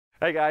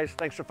Hey guys,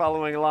 thanks for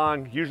following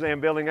along. Usually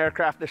I'm building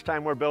aircraft. This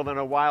time we're building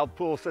a wild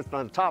pool. Sits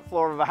on the top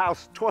floor of a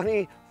house,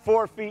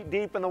 24 feet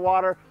deep in the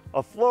water.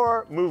 A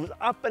floor moves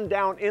up and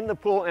down in the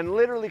pool and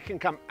literally can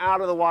come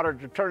out of the water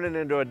to turn it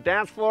into a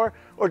dance floor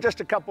or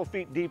just a couple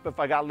feet deep if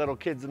I got little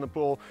kids in the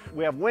pool.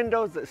 We have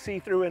windows that see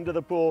through into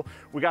the pool.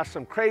 We got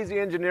some crazy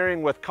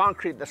engineering with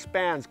concrete that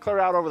spans clear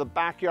out over the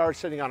backyard,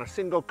 sitting on a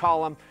single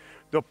column.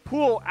 The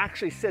pool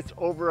actually sits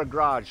over a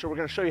garage, so we're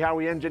going to show you how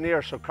we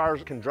engineer so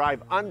cars can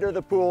drive under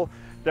the pool.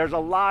 There's a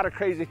lot of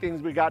crazy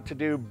things we got to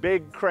do: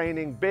 big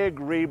craning, big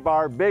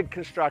rebar, big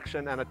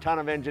construction, and a ton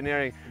of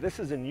engineering. This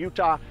is in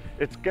Utah.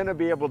 It's going to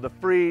be able to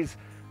freeze,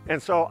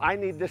 and so I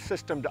need this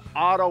system to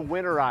auto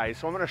winterize.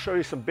 So I'm going to show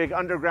you some big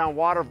underground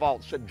water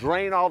vaults that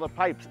drain all the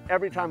pipes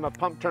every time a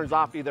pump turns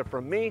off, either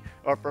from me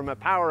or from a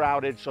power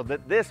outage, so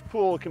that this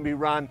pool can be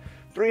run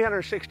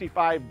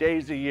 365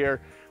 days a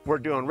year. We're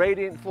doing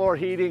radiant floor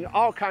heating,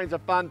 all kinds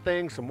of fun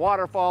things, some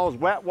waterfalls,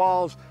 wet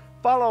walls.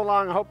 Follow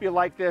along. I hope you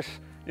like this.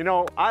 You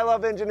know, I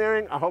love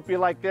engineering. I hope you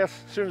like this.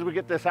 As soon as we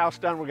get this house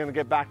done, we're going to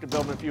get back to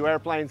building a few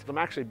airplanes. I'm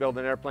actually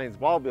building airplanes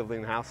while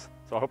building the house,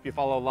 so I hope you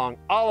follow along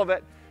all of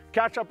it.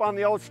 Catch up on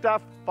the old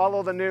stuff,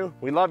 follow the new.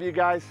 We love you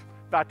guys.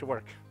 Back to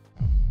work.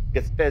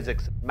 It's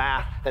physics,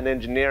 math, and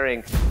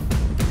engineering.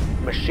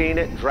 Machine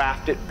it,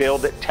 draft it,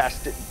 build it,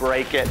 test it,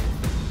 break it.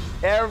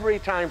 Every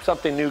time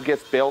something new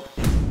gets built,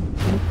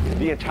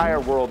 the entire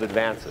world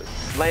advances.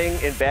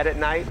 Laying in bed at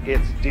night,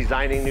 it's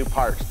designing new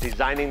parts,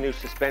 designing new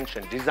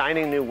suspension,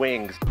 designing new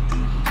wings.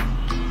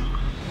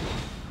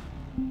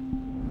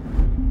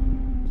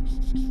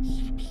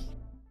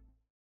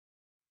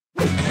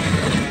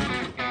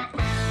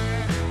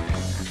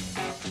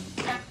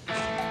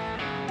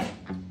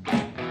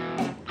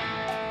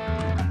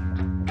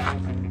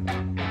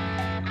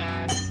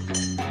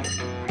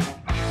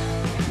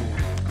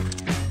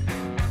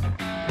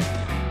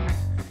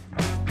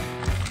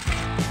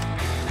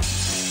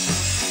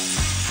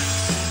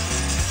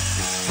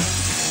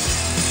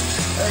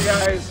 Hey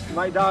guys,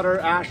 my daughter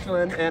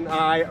Ashlyn and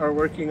I are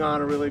working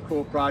on a really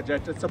cool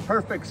project. It's a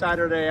perfect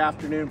Saturday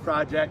afternoon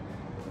project.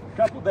 A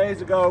couple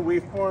days ago we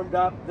formed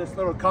up this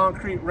little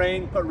concrete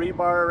ring, put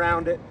rebar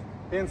around it.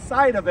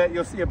 Inside of it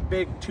you'll see a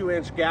big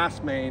 2-inch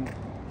gas main.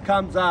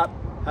 Comes up,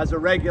 has a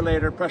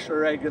regulator, pressure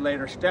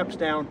regulator, steps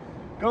down,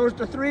 goes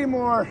to 3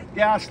 more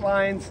gas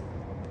lines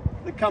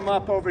that come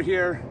up over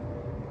here.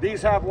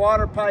 These have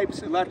water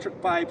pipes,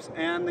 electric pipes,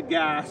 and the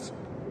gas.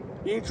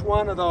 Each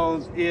one of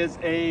those is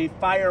a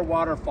fire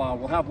waterfall.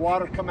 We'll have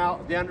water come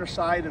out the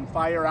underside and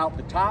fire out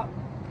the top.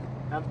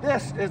 And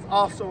this is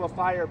also a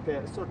fire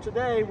pit. So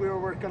today we were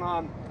working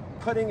on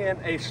putting in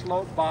a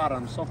slope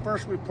bottom. So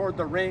first we poured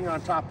the ring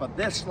on top of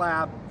this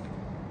slab.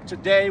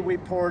 Today we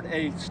poured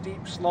a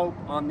steep slope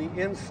on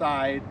the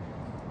inside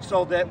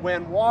so that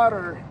when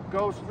water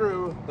goes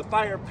through the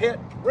fire pit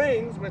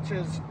rings, which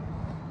is,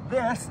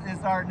 this is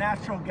our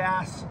natural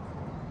gas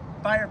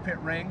fire pit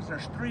rings.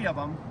 There's 3 of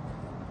them.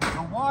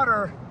 The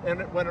water,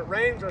 and when it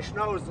rains or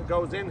snows that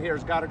goes in here,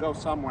 has got to go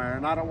somewhere,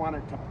 and I don't want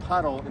it to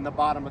puddle in the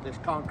bottom of this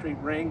concrete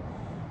ring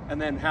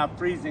and then have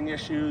freezing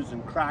issues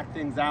and crack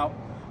things out.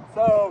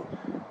 So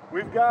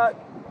we've got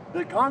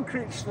the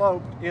concrete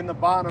slope in the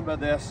bottom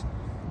of this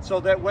so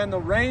that when the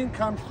rain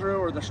comes through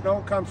or the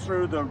snow comes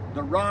through, the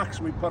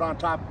rocks we put on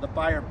top of the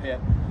fire pit,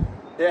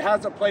 it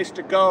has a place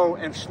to go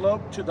and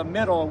slope to the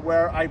middle,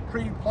 where I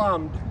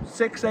pre-plumbed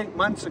 6-8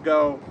 months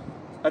ago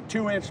a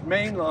 2-inch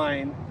main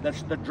line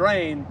that's the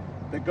drain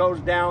that goes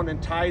down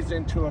and ties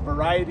into a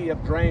variety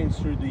of drains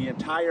through the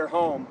entire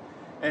home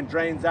and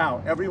drains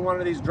out. Every one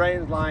of these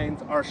drain lines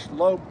are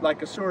sloped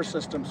like a sewer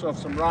system, so if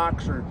some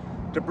rocks or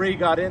debris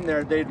got in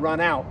there, they'd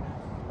run out.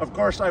 Of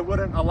course, I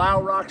wouldn't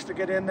allow rocks to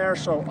get in there,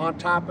 so on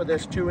top of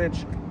this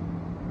 2-inch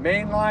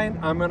main line,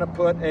 I'm gonna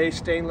put a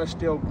stainless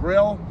steel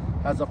grill,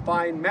 has a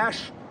fine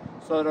mesh,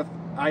 so that if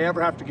I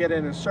ever have to get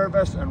in and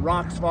service and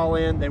rocks fall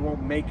in, they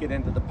won't make it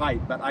into the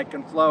pipe. But I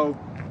can flow,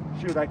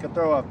 shoot, I could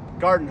throw a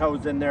garden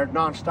hose in there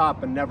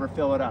non-stop and never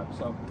fill it up.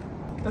 So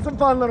it's a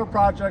fun little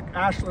project.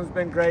 Ashlyn's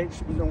been great.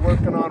 She's been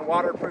working on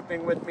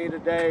waterproofing with me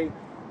today,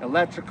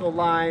 electrical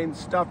lines,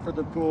 stuff for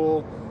the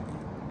pool.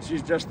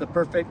 She's just the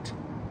perfect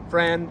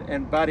friend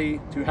and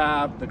buddy to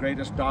have, the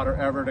greatest daughter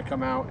ever to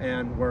come out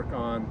and work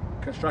on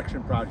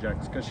construction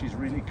projects, because she's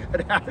really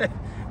good at it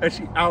and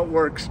she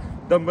outworks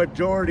the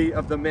majority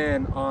of the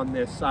men on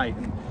this site.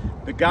 And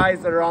the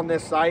guys that are on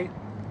this site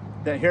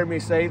that hear me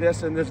say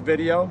this in this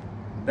video,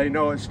 they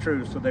know it's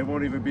true, so they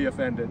won't even be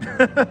offended.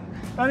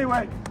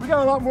 Anyway, we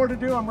got a lot more to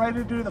do. I'm ready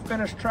to do the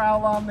finished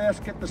trowel on this,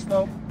 get the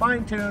slope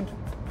fine-tuned.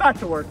 Back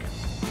to work.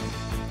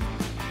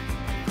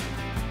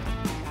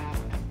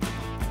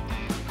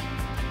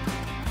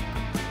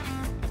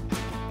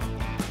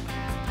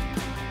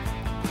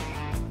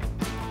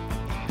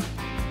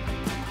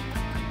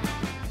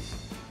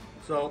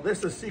 So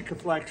this is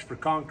Sikaflex for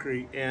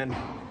concrete, and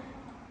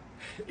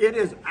it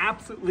is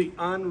absolutely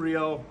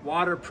unreal,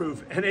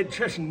 waterproof, and it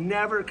just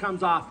never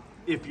comes off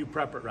if you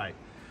prep it right.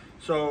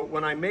 So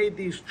when I made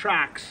these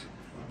tracks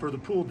for the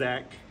pool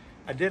deck,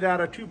 I did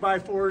out of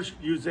 2x4s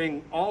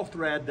using all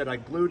thread that I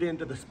glued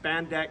into the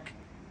spandex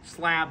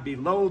slab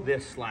below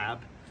this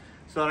slab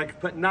so that I could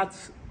put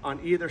nuts on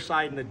either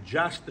side and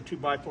adjust the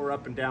 2x4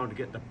 up and down to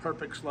get the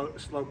perfect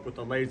slope with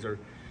the laser.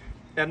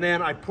 And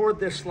then I poured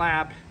this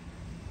slab,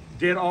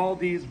 did all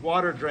these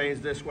water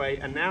drains this way,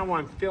 and now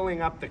I'm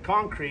filling up the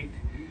concrete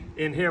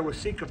in here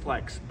with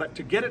Sikaflex. But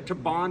to get it to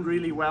bond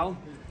really well,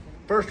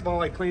 first of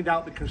all, I cleaned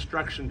out the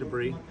construction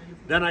debris.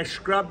 Then I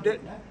scrubbed it,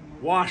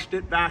 washed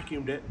it,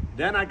 vacuumed it.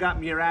 Then I got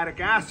muriatic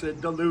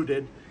acid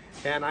diluted,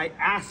 and I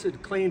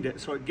acid cleaned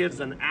it so it gives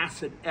an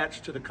acid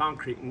etch to the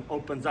concrete and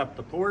opens up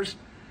the pores.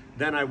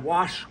 Then I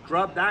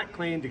scrubbed that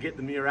clean to get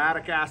the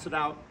muriatic acid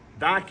out,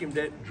 vacuumed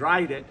it,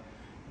 dried it.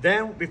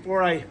 Then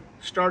before I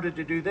started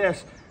to do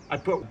this, I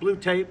put blue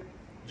tape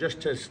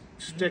just to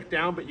stick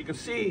down, but you can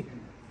see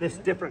this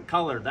different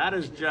color. That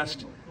is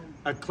just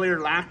a clear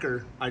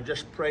lacquer. I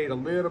just sprayed a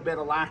little bit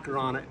of lacquer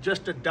on it,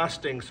 just a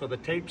dusting so the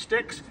tape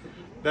sticks,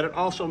 but it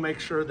also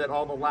makes sure that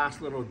all the last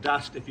little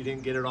dust, if you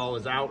didn't get it all,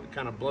 is out. It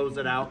kind of blows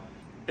it out.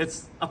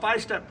 It's a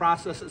 5-step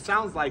process. It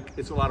sounds like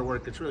it's a lot of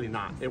work. It's really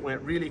not. It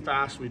went really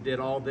fast. We did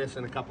all this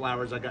in a couple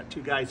hours. I got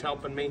 2 guys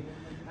helping me,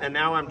 and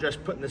now I'm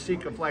just putting the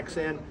Sikaflex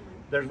in.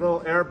 There's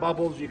little air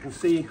bubbles you can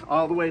see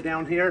all the way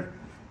down here.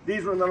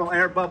 These were little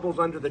air bubbles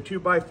under the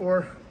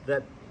 2x4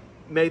 that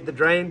made the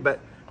drain,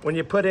 but when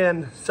you put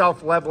in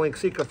self-leveling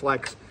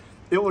Sikaflex,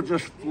 it will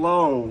just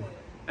flow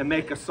and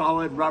make a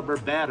solid rubber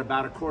bed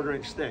about a 1/4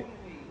 inch thick.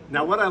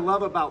 Now what I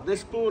love about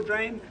this pool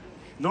drain,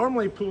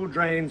 normally pool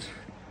drains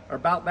are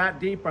about that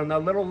deep on the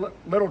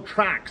little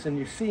tracks, and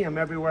you see them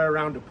everywhere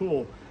around the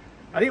pool.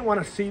 I didn't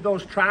want to see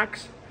those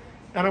tracks,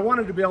 and I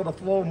wanted to be able to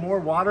flow more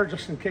water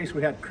just in case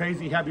we had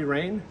crazy heavy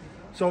rain.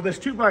 So this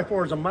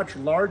 2x4 is a much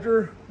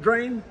larger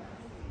drain,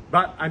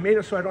 but I made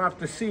it so I don't have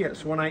to see it.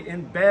 So when I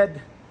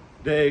embed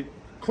the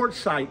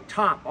quartzite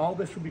top, all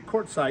this would be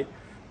quartzite,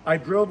 I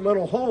drilled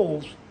little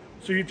holes,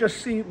 so you just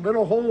see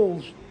little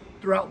holes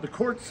throughout the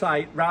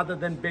quartzite rather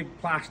than big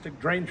plastic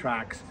drain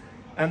tracks.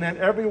 And then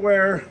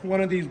everywhere one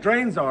of these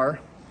drains are,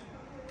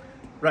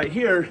 right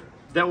here,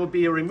 there will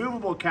be a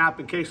removable cap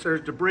in case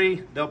there's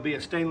debris. There'll be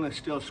a stainless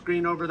steel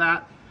screen over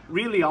that.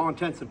 Really, all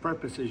intents and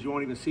purposes, you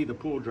won't even see the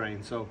pool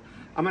drain. So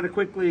I'm gonna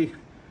quickly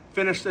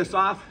finish this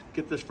off,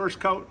 get this first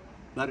coat,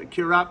 let it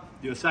cure up,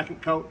 do a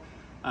second coat.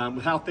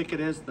 With how thick it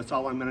is, that's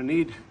all I'm gonna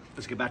need.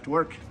 Let's get back to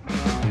work.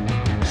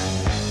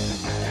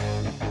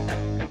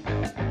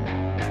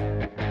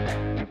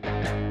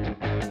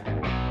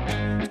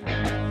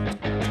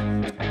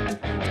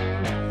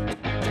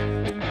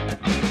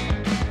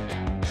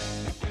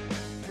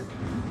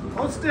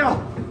 Hold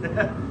still.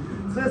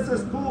 Since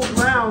this pool's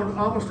round,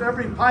 almost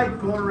every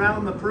pipe going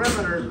around the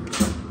perimeter,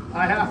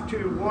 I have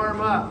to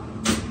warm up.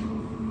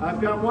 I've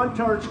got one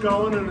torch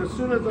going, and as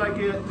soon as I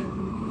get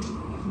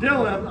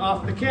Dylan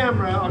off the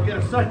camera, I'll get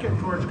a second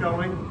torch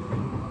going.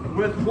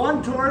 With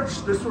one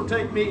torch, this will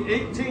take me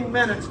 18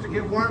 minutes to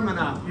get warm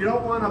enough. You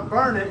don't want to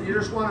burn it, you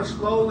just want to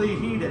slowly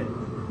heat it.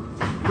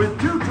 With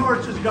 2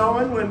 torches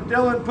going, when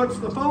Dylan puts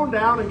the phone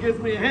down and gives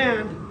me a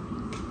hand,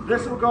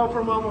 this will go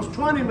from almost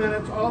 20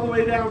 minutes all the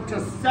way down to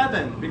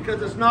 7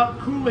 because it's not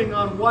cooling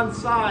on one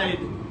side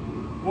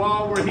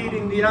while we're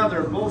heating the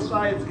other. Both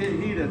sides get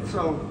heated.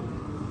 So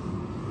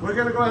we're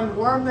gonna go ahead and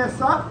warm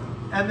this up,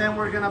 and then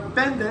we're gonna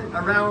bend it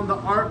around the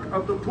arc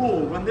of the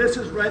pool. When this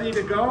is ready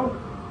to go,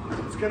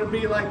 it's gonna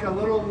be like a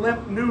little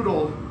limp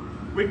noodle.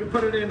 We can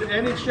put it into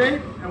any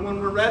shape, and when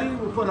we're ready,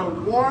 we'll put a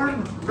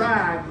warm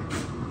rag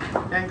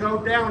and go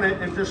down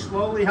it and just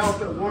slowly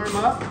help it warm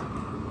up.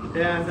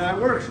 And it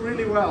works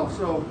really well.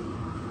 So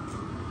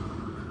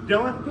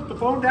Dylan, put the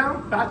phone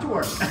down, back to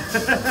work.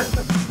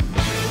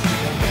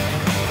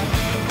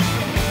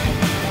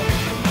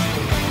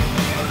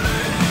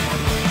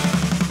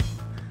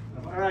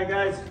 All right,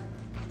 guys,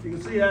 you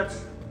can see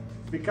that's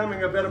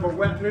becoming a bit of a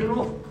wet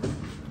noodle.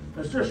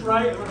 That's just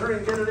right. I'm gonna hurry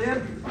and get it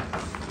in,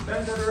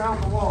 bend it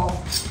around the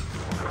wall.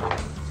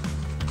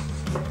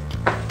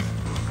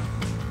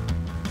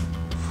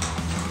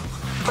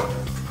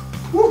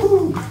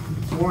 Woohoo!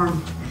 It's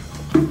warm.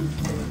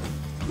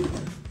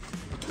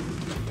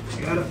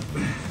 Got it.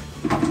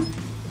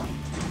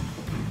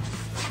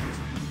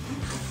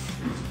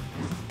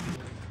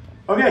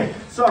 Okay,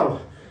 so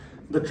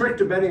the trick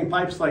to bending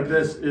pipes like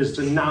this is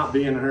to not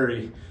be in a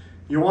hurry.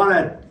 You want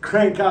to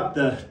crank up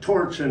the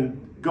torch and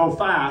go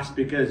fast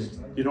because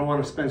you don't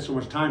want to spend so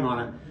much time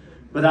on it,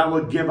 but that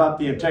would give up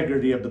the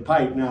integrity of the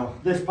pipe. Now,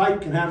 this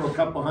pipe can handle a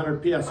couple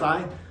hundred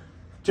PSI.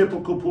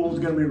 Typical pool is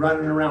going to be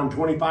running around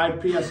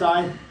 25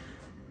 PSI.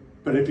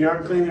 But if you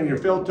aren't cleaning your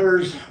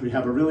filters, we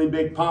have a really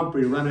big pump, or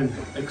you're running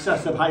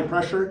excessive high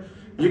pressure,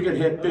 you can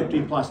hit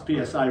 50 plus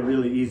PSI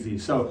really easy.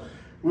 So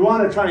we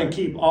want to try and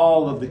keep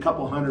all of the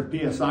couple hundred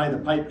PSI the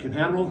pipe can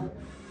handle.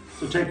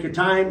 So take your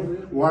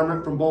time, warm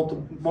it from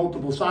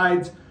multiple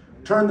sides,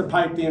 turn the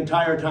pipe the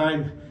entire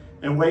time,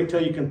 and wait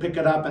till you can pick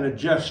it up and it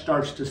just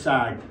starts to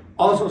sag.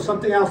 Also,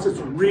 something else that's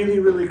really,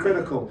 really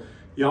critical,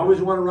 you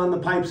always want to run the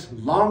pipes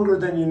longer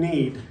than you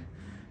need.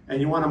 And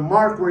you want to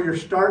mark where your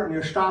start and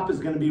your stop is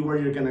going to be where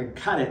you're going to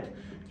cut it.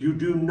 you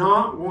do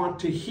not want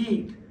to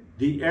heat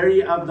the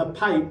area of the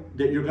pipe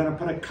that you're going to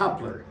put a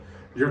coupler.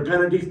 You're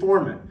going to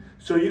deform it.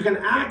 So you can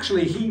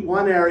actually heat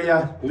one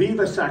area, leave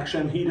a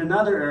section, heat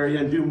another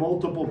area, and do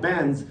multiple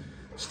bends,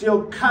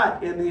 still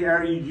cut in the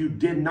area you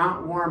did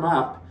not warm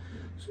up,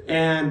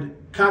 and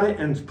cut it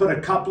and put a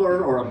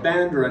coupler or a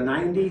bend or a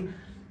 90.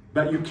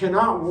 But you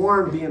cannot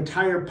warm the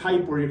entire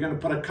pipe where you're going to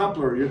put a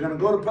coupler. You're going to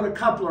go to put a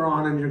coupler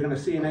on and you're going to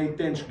see an 1/8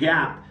 inch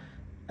gap.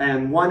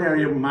 And one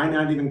area might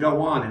not even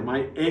go on. It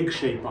might egg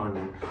shape on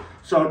you.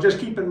 So just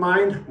keep in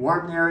mind,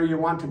 warm the area you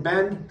want to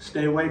bend,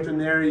 stay away from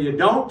the area you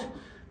don't.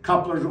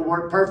 Couplers will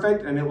work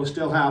perfect and it will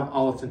still have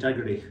all its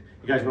integrity.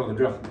 You guys know the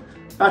drill.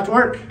 Back to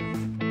work.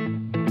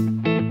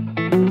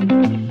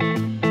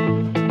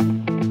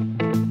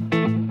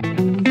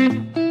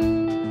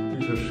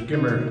 These are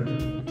skimmer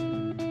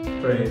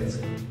trains.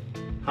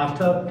 Hot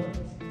tub,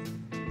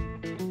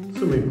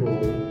 swimming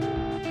pool,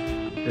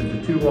 and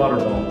the 2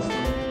 waterfalls.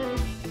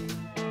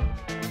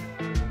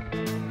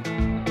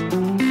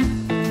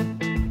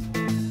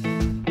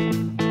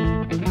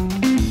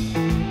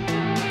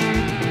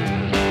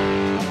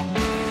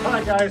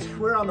 Alright guys,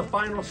 we're on the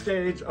final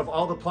stage of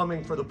all the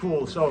plumbing for the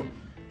pool. So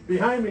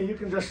behind me you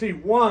can just see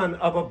one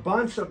of a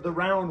bunch of the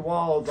round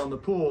walls on the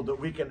pool that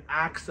we can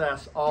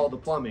access all the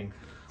plumbing.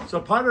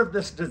 So part of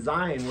this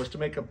design was to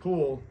make a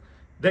pool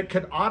that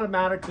could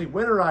automatically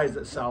winterize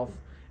itself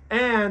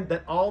and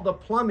that all the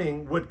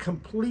plumbing would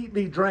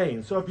completely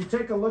drain. So if you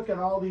take a look at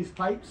all these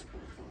pipes,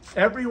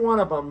 every one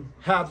of them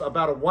have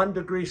about a 1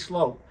 degree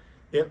slope.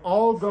 It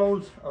all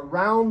goes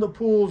around the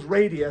pool's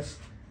radius,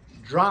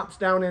 drops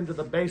down into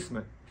the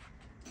basement.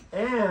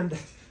 And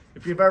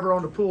if you've ever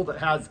owned a pool that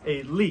has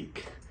a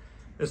leak,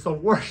 it's the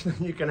worst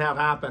thing you can have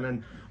happen.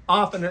 And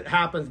often it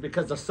happens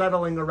because of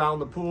settling around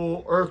the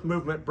pool, earth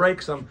movement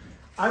breaks them.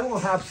 I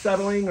won't have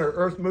settling or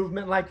earth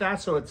movement like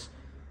that, so it's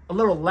a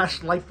little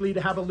less likely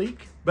to have a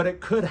leak, but it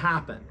could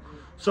happen.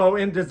 So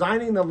in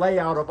designing the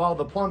layout of all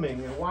the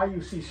plumbing, and why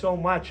you see so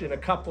much in a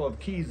couple of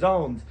key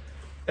zones,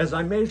 is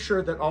I made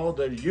sure that all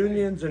the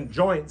unions and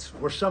joints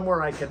were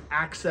somewhere I could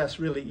access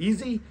really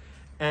easy,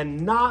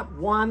 and not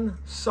one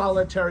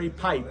solitary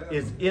pipe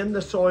is in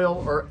the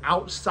soil or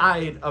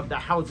outside of the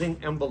housing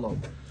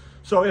envelope.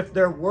 So if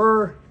there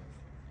were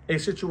a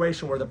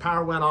situation where the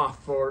power went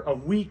off for a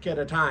week at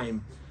a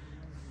time,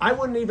 I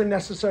wouldn't even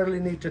necessarily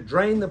need to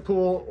drain the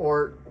pool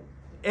or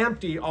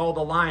empty all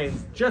the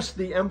lines. Just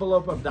the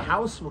envelope of the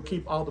house will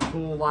keep all the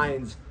pool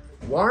lines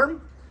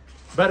warm.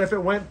 But if it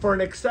went for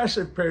an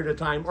excessive period of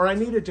time, or I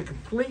needed to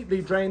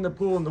completely drain the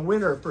pool in the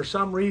winter for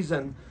some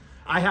reason,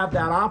 I have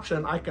that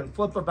option. I can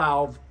flip a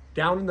valve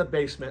down in the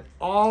basement.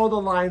 All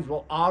the lines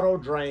will auto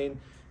drain,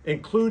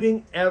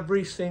 including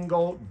every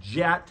single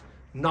jet,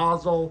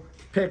 nozzle,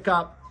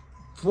 pickup,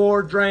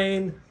 floor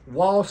drain,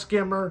 wall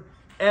skimmer,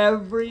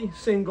 every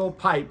single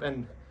pipe.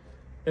 And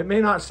it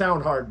may not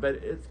sound hard, but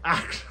it's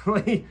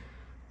actually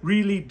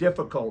really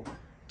difficult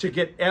to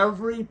get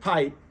every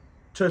pipe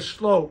to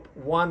slope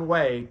one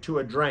way to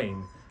a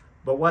drain.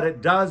 But what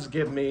it does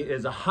give me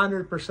is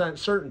 100%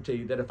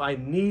 certainty that if I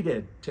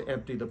needed to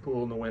empty the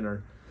pool in the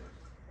winter,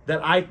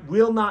 that I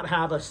will not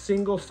have a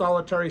single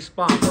solitary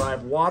spot where I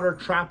have water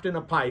trapped in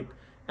a pipe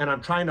and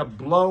I'm trying to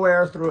blow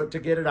air through it to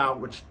get it out,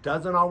 which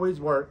doesn't always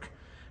work,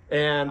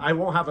 and I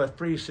won't have a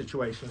freeze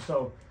situation.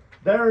 So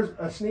there's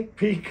a sneak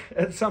peek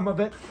at some of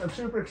it. I'm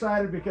super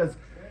excited because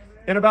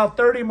in about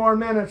 30 more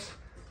minutes,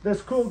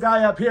 this cool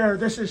guy up here,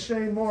 this is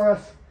Shane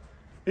Morris.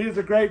 He's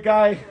a great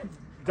guy,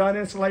 done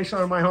installation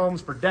on my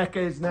homes for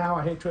decades now.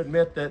 I hate to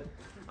admit that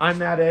I'm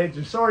that age,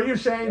 and so are you,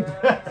 Shane.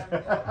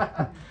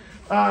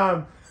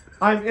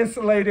 I'm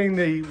insulating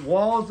the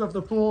walls of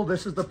the pool.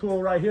 This is the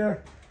pool right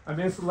here. I'm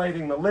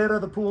insulating the lid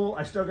of the pool.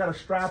 I still got to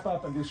strap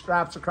up and do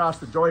straps across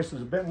the joists.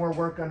 There's a bit more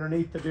work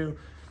underneath to do.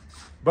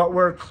 But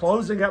we're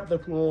closing up the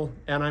pool,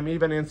 and I'm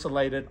even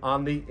insulated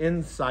on the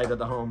inside of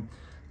the home.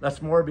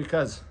 That's more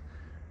because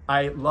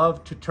I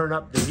love to turn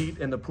up the heat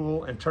in the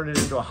pool and turn it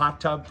into a hot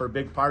tub for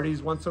big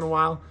parties once in a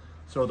while.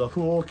 So the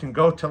pool can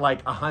go to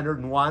like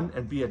 101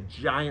 and be a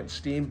giant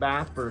steam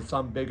bath for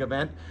some big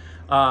event.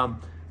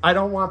 I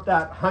don't want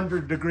that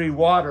 100-degree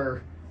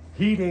water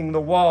heating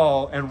the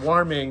wall and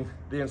warming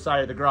the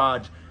inside of the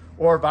garage,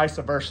 or vice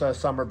versa,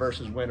 summer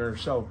versus winter.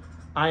 So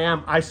I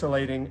am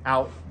isolating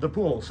out the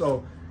pool.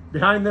 So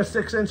behind this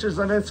 6 inches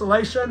of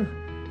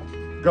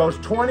insulation goes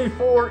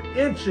 24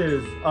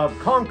 inches of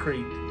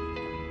concrete,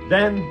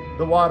 then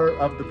the water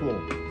of the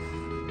pool.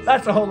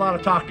 That's a whole lot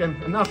of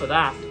talking. Enough of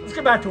that. Let's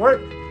get back to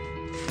work.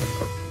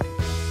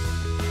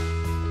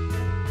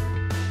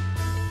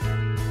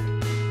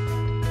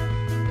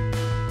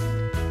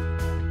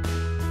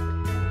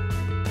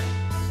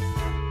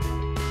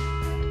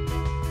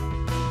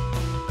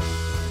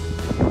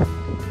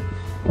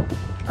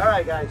 All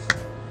right, guys,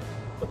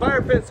 the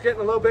fire pit's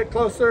getting a little bit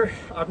closer.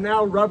 I've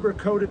now rubber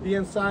coated the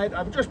inside.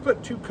 I've just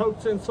put 2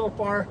 coats in so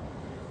far.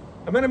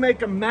 I'm gonna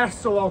make a mess,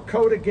 so I'll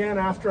coat again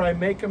after I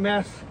make a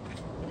mess.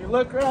 If you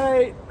look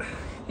right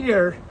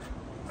here,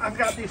 I've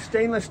got these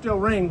stainless steel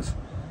rings.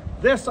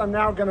 This I'm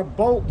now gonna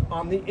bolt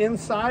on the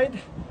inside,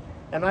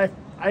 and I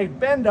I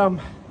bend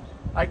them,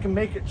 I can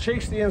make it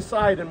chase the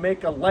inside and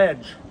make a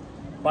ledge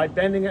by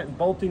bending it and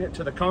bolting it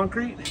to the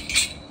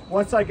concrete.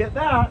 Once I get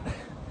that,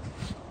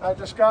 I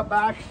just got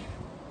back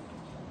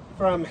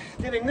from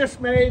getting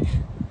this made.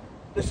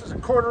 This is a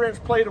 1/4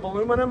 inch plate of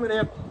aluminum,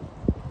 and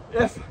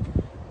if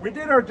we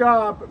did our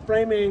job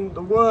framing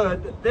the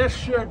wood, this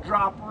should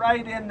drop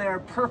right in there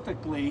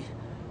perfectly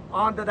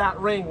onto that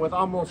ring with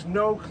almost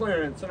no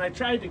clearance. And I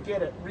tried to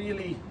get it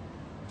really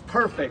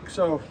perfect,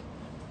 so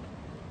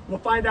we'll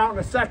find out in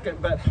a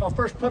second. But I'll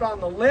first put on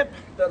the lip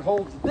that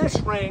holds this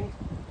ring,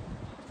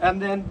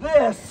 and then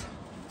this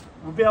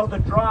will be able to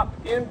drop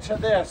into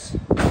this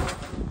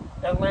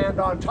and land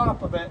on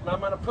top of it. And I'm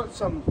going to put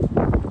some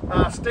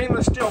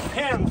stainless steel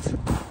pins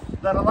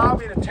that allow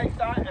me to take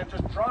that and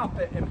just drop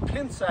it and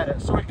pin set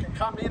it so it can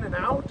come in and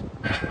out.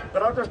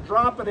 But I'll just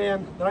drop it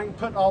in, then I can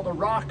put all the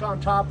rock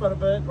on top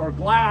of it, or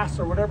glass,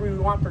 or whatever we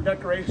want for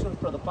decorations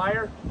for the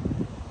fire.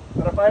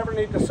 But if I ever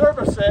need to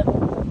service it,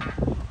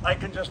 I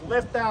can just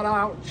lift that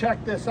out,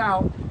 check this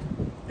out.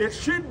 It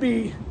should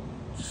be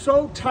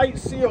so tight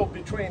sealed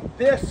between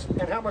this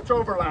and how much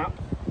overlap,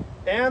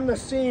 and the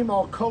seam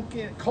I'll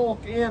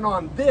caulk in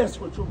on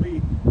this, which will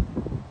be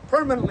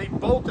permanently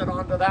bolted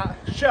onto that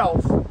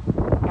shelf.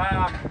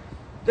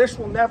 This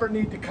will never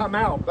need to come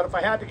out, but if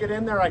I had to get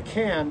in there, I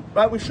can.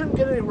 But we shouldn't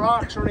get any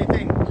rocks or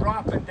anything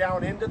dropping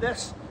down into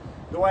this,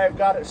 the way I've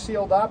got it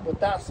sealed up with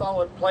that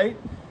solid plate.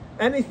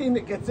 Anything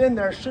that gets in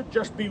there should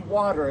just be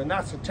water, and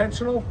that's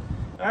intentional.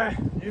 I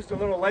used a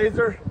little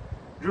laser,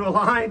 drew a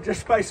line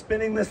just by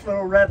spinning this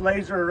little red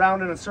laser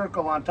around in a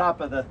circle on top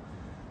of the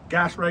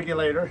gas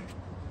regulator.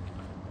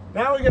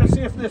 Now we're gonna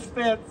see if this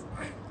fits.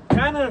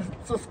 Kind of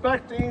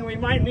suspecting we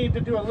might need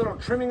to do a little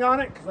trimming on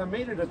it because I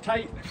made it a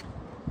tight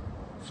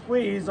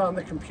squeeze on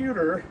the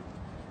computer.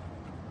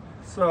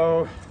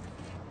 So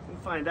we'll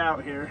find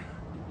out here.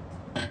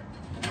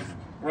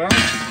 Well,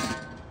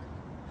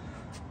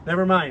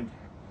 never mind.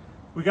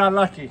 We got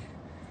lucky.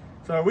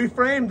 So we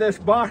framed this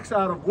box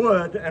out of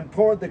wood and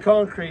poured the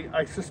concrete.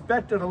 I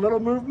suspected a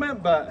little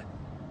movement, but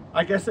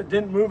I guess it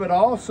didn't move at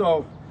all.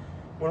 So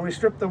when we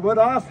stripped the wood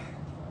off,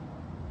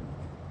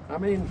 I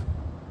mean,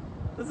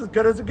 this is as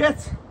good as it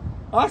gets.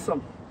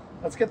 Awesome.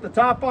 Let's get the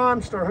top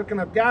on, start hooking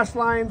up gas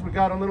lines. We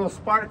got a little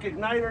spark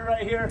igniter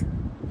right here.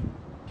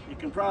 You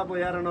can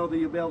probably, I don't know that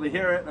you'll be able to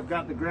hear it. I've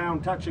got the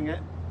ground touching it.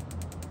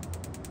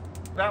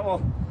 That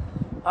will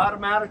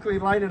automatically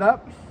light it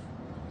up,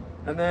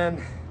 and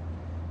then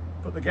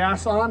put the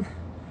gas on.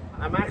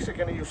 I'm actually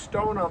going to use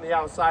stone on the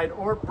outside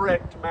or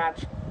brick to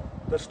match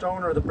the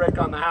stone or the brick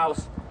on the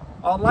house.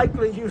 I'll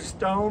likely use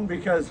stone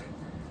because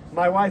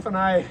my wife and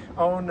I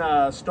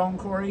own Stone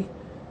Quarry.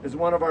 Is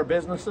one of our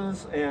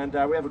businesses, and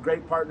we have a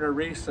great partner,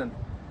 Reese, and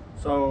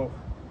so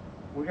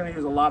we're going to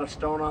use a lot of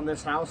stone on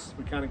this house.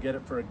 We kind of get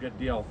it for a good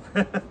deal.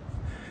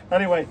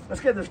 Anyway, let's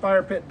get this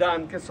fire pit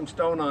done, get some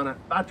stone on it.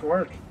 Back to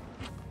work.